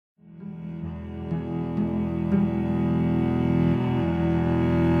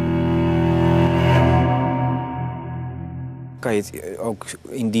Kan je het ook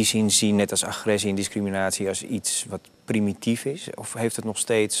in die zin zien, net als agressie en discriminatie, als iets wat primitief is? Of heeft het nog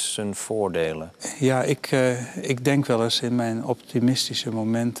steeds zijn voordelen? Ja, ik denk wel eens in mijn optimistische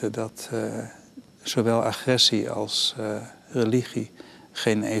momenten dat zowel agressie als religie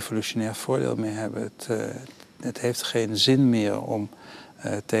geen evolutionair voordeel meer hebben. Het heeft geen zin meer om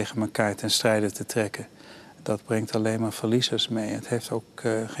tegen elkaar ten strijde te trekken. Dat brengt alleen maar verliezers mee. Het heeft ook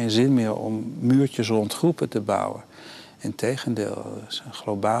geen zin meer om muurtjes rond groepen te bouwen. Integendeel, er is een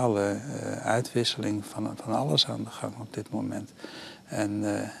globale uitwisseling van alles aan de gang op dit moment. En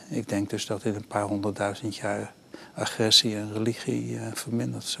ik denk dus dat in een paar 100.000 jaar agressie en religie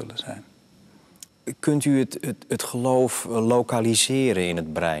verminderd zullen zijn. Kunt u het geloof lokaliseren in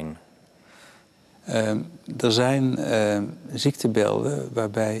het brein? Er zijn ziektebeelden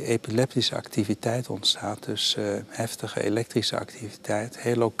waarbij epileptische activiteit ontstaat. Dus heftige elektrische activiteit,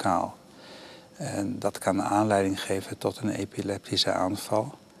 heel lokaal. En dat kan aanleiding geven tot een epileptische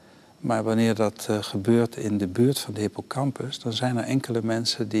aanval. Maar wanneer dat gebeurt in de buurt van de hippocampus, dan zijn er enkele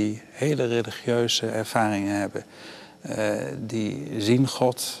mensen die hele religieuze ervaringen hebben. Die zien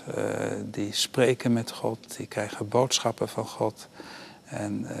God, die spreken met God, die krijgen boodschappen van God.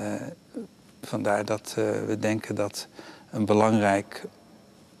 En vandaar dat we denken dat een belangrijk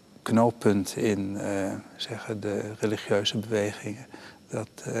knooppunt in zeggen de religieuze bewegingen,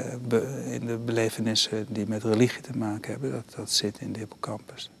 dat in de belevenissen die met religie te maken hebben, dat zit in de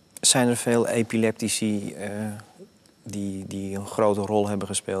hippocampus. Zijn er veel epileptici die een grote rol hebben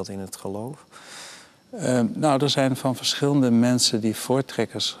gespeeld in het geloof? Nou, er zijn van verschillende mensen die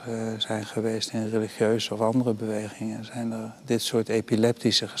voortrekkers zijn geweest in religieuze of andere bewegingen. Zijn er dit soort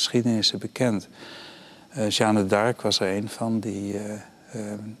epileptische geschiedenissen bekend. Jeanne d'Arc was er een van die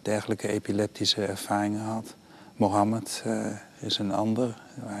dergelijke epileptische ervaringen had. Mohammed is een ander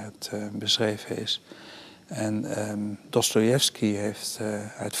waar het beschreven is. En Dostojevski heeft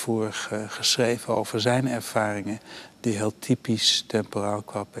uitvoerig geschreven over zijn ervaringen die heel typisch temporaal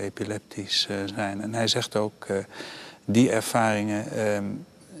kwap epileptisch zijn. En hij zegt ook, die ervaringen,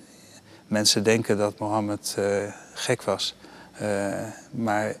 mensen denken dat Mohammed gek was,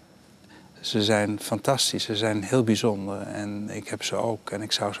 maar ze zijn fantastisch, ze zijn heel bijzonder en ik heb ze ook en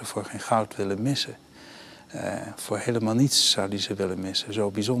ik zou ze voor geen goud willen missen. Voor helemaal niets zou hij ze willen missen, zo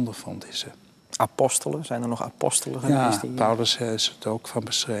bijzonder vond hij ze. Apostelen? Zijn er nog apostelen geweest? Ja, Paulus heeft het ook van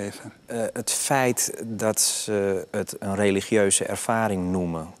beschreven. Het feit dat ze het een religieuze ervaring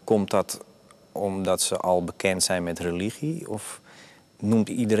noemen, komt dat omdat ze al bekend zijn met religie? Of noemt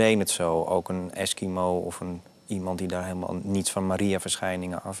iedereen het zo? Ook een Eskimo of iemand die daar helemaal niets van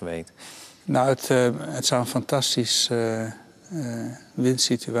Maria-verschijningen af weet? Nou, het zou een fantastische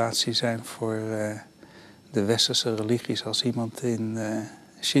winsituatie zijn voor de westerse religies als iemand in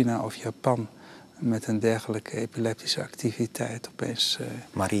China of Japan met een dergelijke epileptische activiteit opeens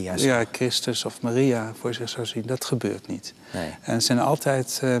Maria. Ja, Christus of Maria voor zich zou zien. Dat gebeurt niet. Nee. En het zijn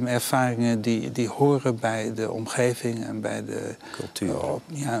altijd ervaringen die horen bij de omgeving en bij de cultuur.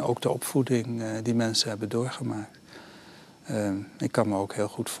 Ja, ook de opvoeding die mensen hebben doorgemaakt. Ik kan me ook heel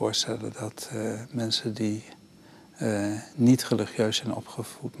goed voorstellen dat mensen die niet religieus zijn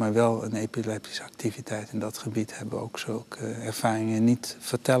opgevoed, maar wel een epileptische activiteit in dat gebied hebben, ook zulke ervaringen niet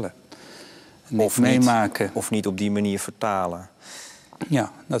vertellen. Niet meemaken. Of niet op die manier vertalen.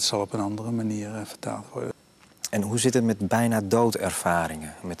 Ja, dat zal op een andere manier vertaald worden. En hoe zit het met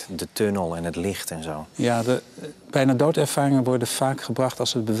bijna-doodervaringen? Met de tunnel en het licht en zo? Ja, de bijna-doodervaringen worden vaak gebracht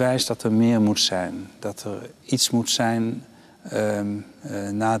als het bewijs dat er meer moet zijn. Dat er iets moet zijn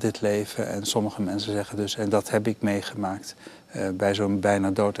na dit leven. En sommige mensen zeggen dus, en dat heb ik meegemaakt bij zo'n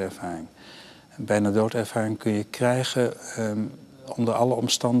bijna-doodervaring. Een bijna-doodervaring kun je krijgen onder alle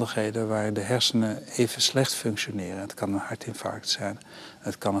omstandigheden waar de hersenen even slecht functioneren. Het kan een hartinfarct zijn,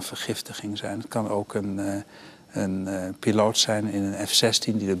 het kan een vergiftiging zijn, het kan ook een piloot zijn in een F-16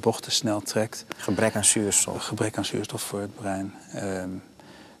 die de bochten snel trekt. Gebrek aan zuurstof. Gebrek aan zuurstof voor het brein.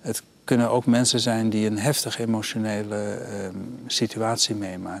 Het kunnen ook mensen zijn die een heftig emotionele situatie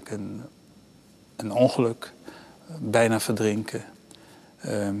meemaken. Een ongeluk, bijna verdrinken.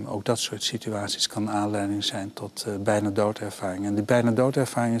 Ook dat soort situaties kan aanleiding zijn tot bijna-doodervaringen. En die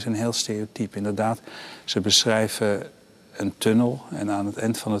bijna-doodervaringen zijn heel stereotyp. Inderdaad, ze beschrijven een tunnel en aan het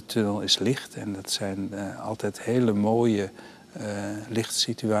eind van de tunnel is licht. En dat zijn altijd hele mooie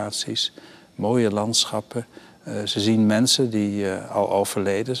lichtsituaties, mooie landschappen. Ze zien mensen die al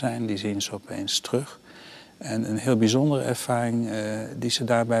overleden zijn, die zien ze opeens terug. En een heel bijzondere ervaring die ze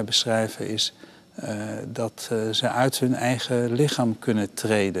daarbij beschrijven is dat ze uit hun eigen lichaam kunnen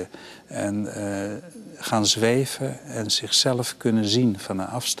treden en gaan zweven en zichzelf kunnen zien van een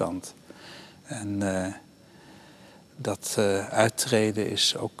afstand. En Dat uittreden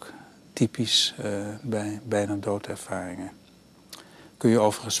is ook typisch bij bijna-doodervaringen. Kun je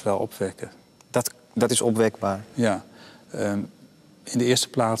overigens wel opwekken. Dat is opwekbaar? Ja. In de eerste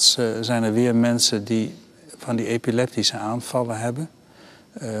plaats zijn er weer mensen die van die epileptische aanvallen hebben.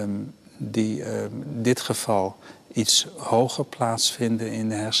 Die in dit geval iets hoger plaatsvinden in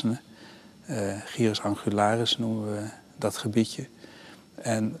de hersenen. Gyrus angularis noemen we dat gebiedje.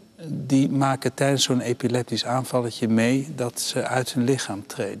 En die maken tijdens zo'n epileptisch aanvalletje mee dat ze uit hun lichaam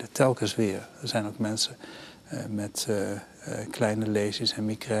treden. Telkens weer. Er zijn ook mensen met kleine lesies en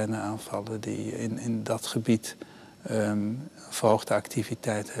migraineaanvallen die in dat gebied verhoogde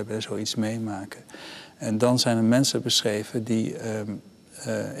activiteit hebben en zoiets meemaken. En dan zijn er mensen beschreven die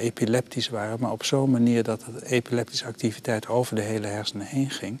epileptisch waren, maar op zo'n manier dat de epileptische activiteit over de hele hersenen heen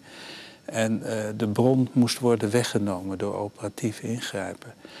ging. En de bron moest worden weggenomen door operatief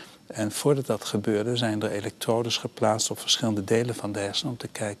ingrijpen. En voordat dat gebeurde zijn er elektrodes geplaatst op verschillende delen van de hersenen om te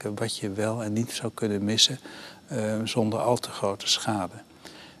kijken wat je wel en niet zou kunnen missen zonder al te grote schade.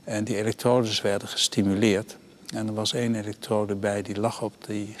 En die elektrodes werden gestimuleerd. En er was 1 elektrode bij die lag op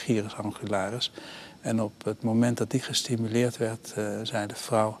die gyrus angularis. En op het moment dat die gestimuleerd werd, zei de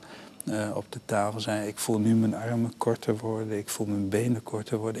vrouw op de tafel, ik voel nu mijn armen korter worden, ik voel mijn benen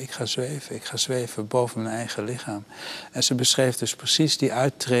korter worden. Ik ga zweven boven mijn eigen lichaam. En ze beschreef dus precies die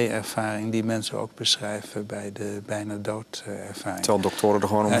uittreervaring die mensen ook beschrijven bij de bijna-doodervaring. Terwijl doktoren er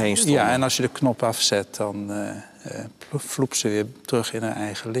gewoon omheen stonden. Ja, en als je de knop afzet, dan vloept ze weer terug in haar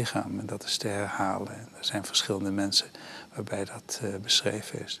eigen lichaam. En dat is te herhalen. En er zijn verschillende mensen waarbij dat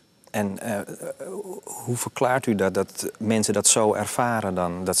beschreven is. En hoe verklaart u dat mensen dat zo ervaren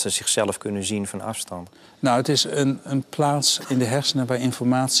dan? Dat ze zichzelf kunnen zien van afstand? Nou, het is een plaats in de hersenen waar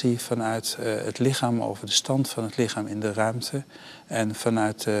informatie vanuit het lichaam over de stand van het lichaam in de ruimte en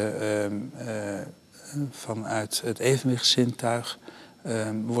vanuit het evenwichtszintuig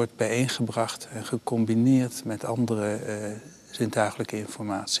wordt bijeengebracht en gecombineerd met andere zintuiglijke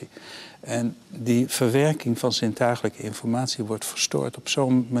informatie. En die verwerking van zintuiglijke informatie wordt verstoord op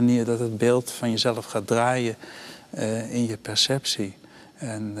zo'n manier dat het beeld van jezelf gaat draaien in je perceptie.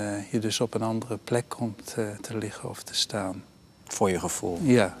 En je dus op een andere plek komt te liggen of te staan. Voor je gevoel?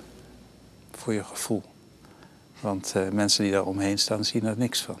 Ja, voor je gevoel. Want mensen die daar omheen staan zien er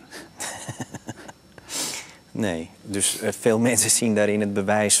niks van. Nee, dus veel mensen zien daarin het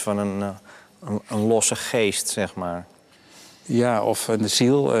bewijs van een losse geest, zeg maar. Ja, of de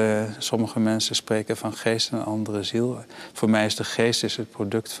ziel. Sommige mensen spreken van geest en andere ziel. Voor mij is de geest het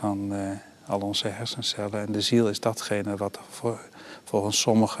product van al onze hersencellen. En de ziel is datgene wat er volgens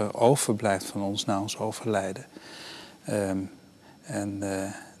sommigen overblijft van ons na ons overlijden.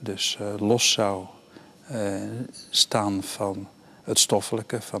 Dus los zou staan van het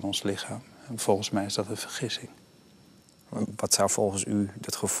stoffelijke van ons lichaam. En volgens mij is dat een vergissing. Wat zou volgens u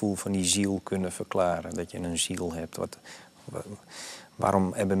het gevoel van die ziel kunnen verklaren? Dat je een ziel hebt?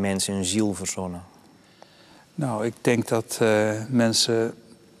 Waarom hebben mensen een ziel verzonnen? Nou, ik denk dat mensen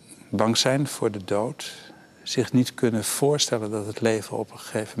bang zijn voor de dood. Zich niet kunnen voorstellen dat het leven op een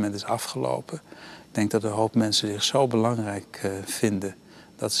gegeven moment is afgelopen. Ik denk dat een hoop mensen zich zo belangrijk vinden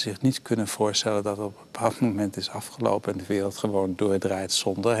dat ze zich niet kunnen voorstellen dat het op een bepaald moment is afgelopen en de wereld gewoon doordraait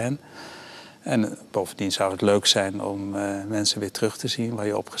zonder hen. En bovendien zou het leuk zijn om mensen weer terug te zien waar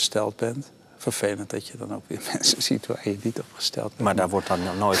je op gesteld bent. Vervelend dat je dan ook weer mensen ziet waar je niet op gesteld bent. Maar daar wordt dan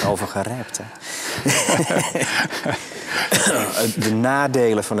nooit over gerept, hè? De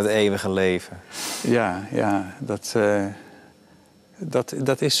nadelen van het eeuwige leven. Ja,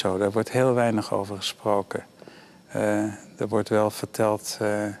 dat is zo. Daar wordt heel weinig over gesproken. Er wordt wel verteld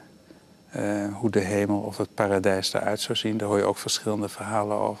hoe de hemel of het paradijs eruit zou zien. Daar hoor je ook verschillende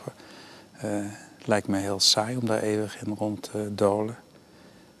verhalen over. Het lijkt me heel saai om daar eeuwig in rond te dolen.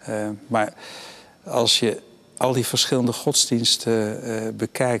 Maar als je al die verschillende godsdiensten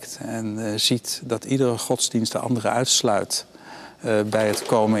bekijkt en ziet dat iedere godsdienst de andere uitsluit bij het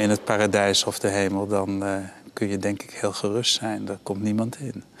komen in het paradijs of de hemel, dan kun je denk ik heel gerust zijn. Daar komt niemand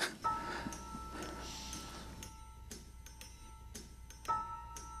in.